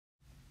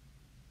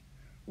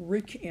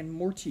Rick and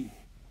Morty.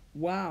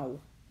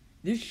 Wow,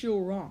 this show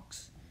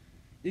rocks.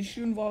 This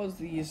show involves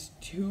these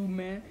two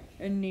men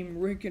named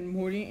Rick and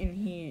Morty,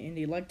 and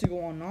they like to go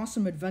on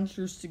awesome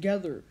adventures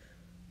together.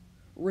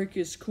 Rick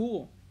is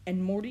cool,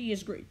 and Morty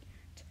is great,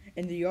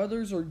 and the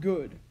others are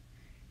good.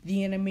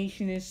 The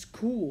animation is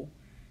cool.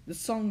 The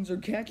songs are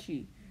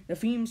catchy. The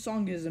theme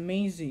song is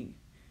amazing,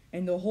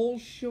 and the whole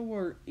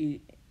show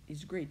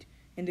is great,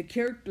 and the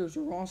characters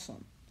are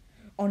awesome.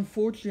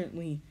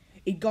 Unfortunately,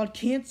 it got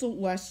canceled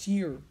last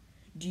year.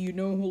 Do you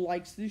know who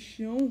likes this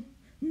show?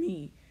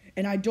 Me.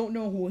 And I don't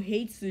know who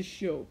hates this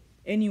show.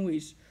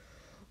 Anyways,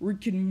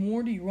 Rick and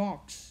Morty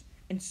rocks,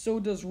 and so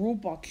does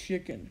Robot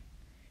Chicken.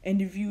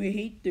 And if you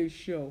hate this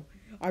show,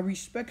 I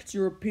respect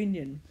your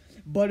opinion.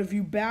 But if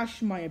you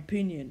bash my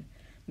opinion,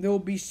 there will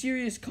be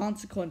serious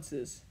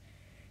consequences.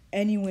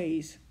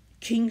 Anyways,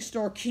 King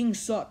Star King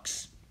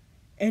sucks.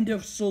 End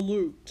of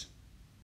salute.